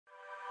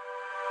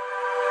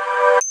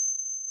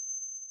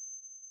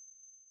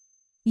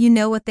you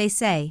know what they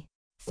say.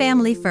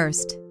 Family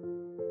first.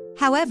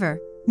 However,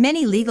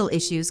 many legal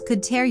issues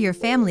could tear your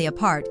family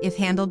apart if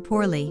handled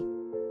poorly.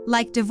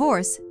 Like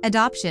divorce,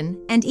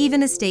 adoption, and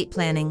even estate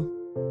planning.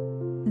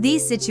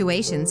 These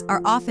situations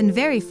are often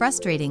very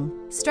frustrating,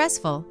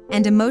 stressful,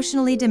 and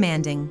emotionally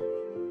demanding.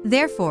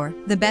 Therefore,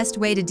 the best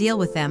way to deal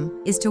with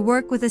them is to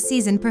work with a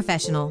seasoned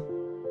professional.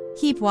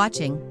 Keep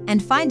watching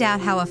and find out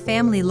how a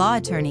family law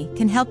attorney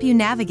can help you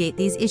navigate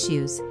these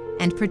issues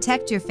and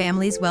protect your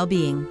family's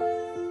well-being.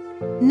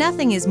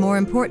 Nothing is more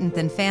important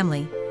than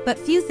family, but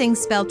few things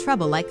spell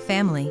trouble like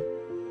family.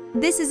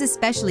 This is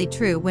especially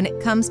true when it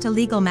comes to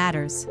legal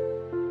matters.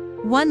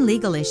 One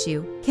legal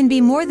issue can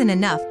be more than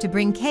enough to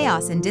bring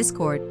chaos and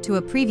discord to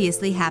a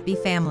previously happy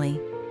family.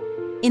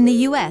 In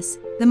the US,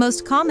 the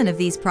most common of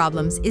these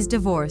problems is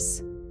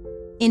divorce.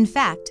 In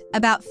fact,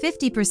 about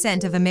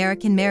 50% of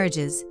American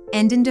marriages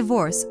end in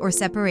divorce or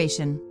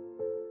separation.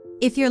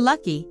 If you're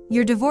lucky,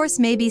 your divorce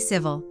may be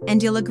civil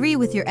and you'll agree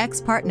with your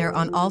ex-partner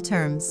on all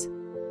terms.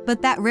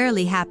 But that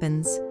rarely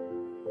happens.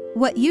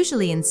 What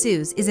usually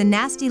ensues is a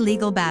nasty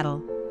legal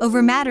battle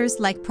over matters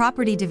like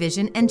property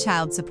division and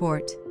child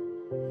support.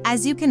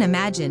 As you can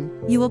imagine,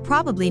 you will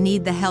probably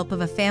need the help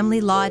of a family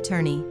law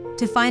attorney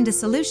to find a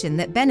solution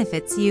that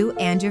benefits you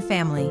and your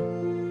family.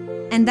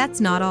 And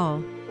that's not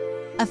all.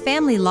 A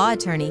family law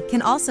attorney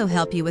can also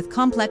help you with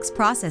complex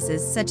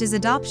processes such as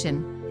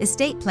adoption,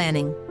 estate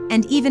planning,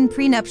 and even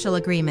prenuptial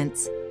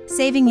agreements,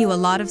 saving you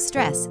a lot of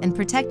stress and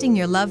protecting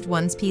your loved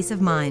one's peace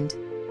of mind.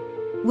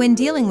 When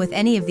dealing with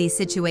any of these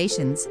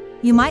situations,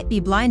 you might be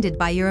blinded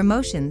by your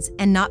emotions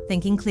and not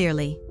thinking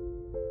clearly.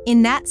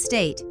 In that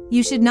state,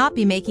 you should not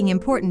be making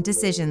important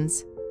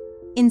decisions.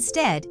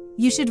 Instead,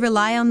 you should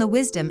rely on the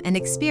wisdom and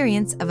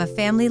experience of a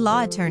family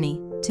law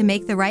attorney to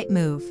make the right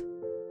move.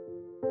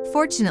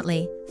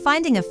 Fortunately,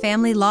 finding a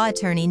family law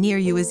attorney near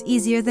you is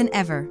easier than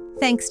ever,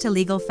 thanks to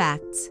Legal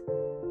Facts.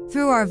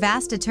 Through our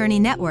vast attorney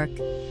network,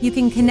 you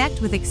can connect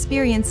with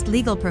experienced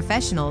legal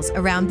professionals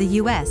around the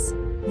US,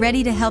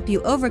 ready to help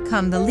you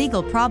overcome the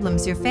legal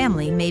problems your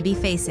family may be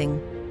facing.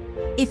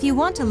 If you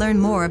want to learn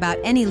more about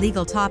any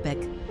legal topic,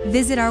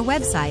 visit our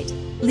website,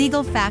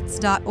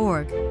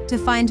 legalfacts.org, to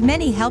find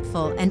many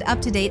helpful and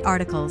up-to-date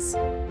articles.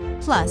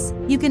 Plus,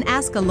 you can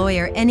ask a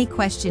lawyer any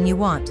question you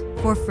want,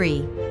 for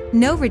free.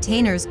 No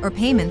retainers or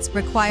payments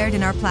required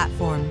in our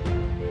platform.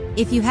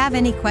 If you have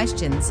any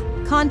questions,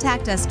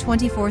 contact us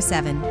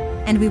 24/7,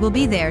 and we will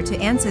be there to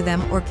answer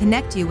them or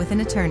connect you with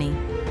an attorney.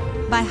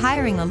 By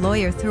hiring a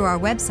lawyer through our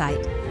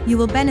website, you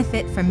will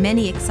benefit from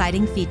many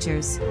exciting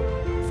features.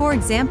 For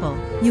example,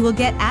 you will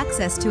get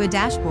access to a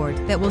dashboard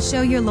that will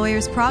show your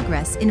lawyer's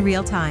progress in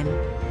real time.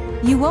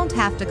 You won't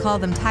have to call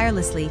them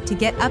tirelessly to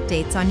get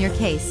updates on your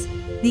case.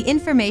 The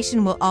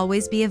information will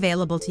always be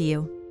available to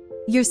you.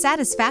 Your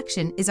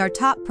satisfaction is our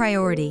top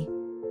priority.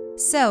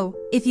 So,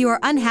 if you are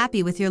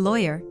unhappy with your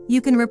lawyer,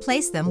 you can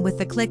replace them with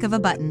the click of a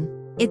button.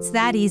 It's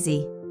that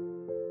easy.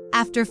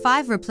 After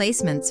 5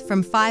 replacements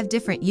from 5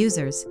 different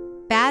users,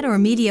 bad or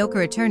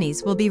mediocre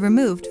attorneys will be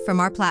removed from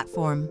our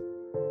platform.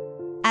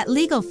 At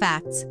Legal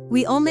Facts,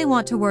 we only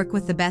want to work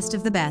with the best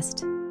of the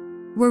best.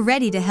 We're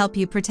ready to help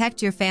you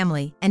protect your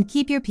family and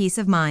keep your peace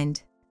of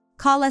mind.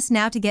 Call us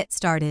now to get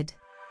started.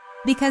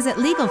 Because at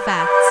Legal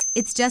Facts,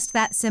 it's just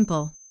that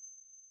simple.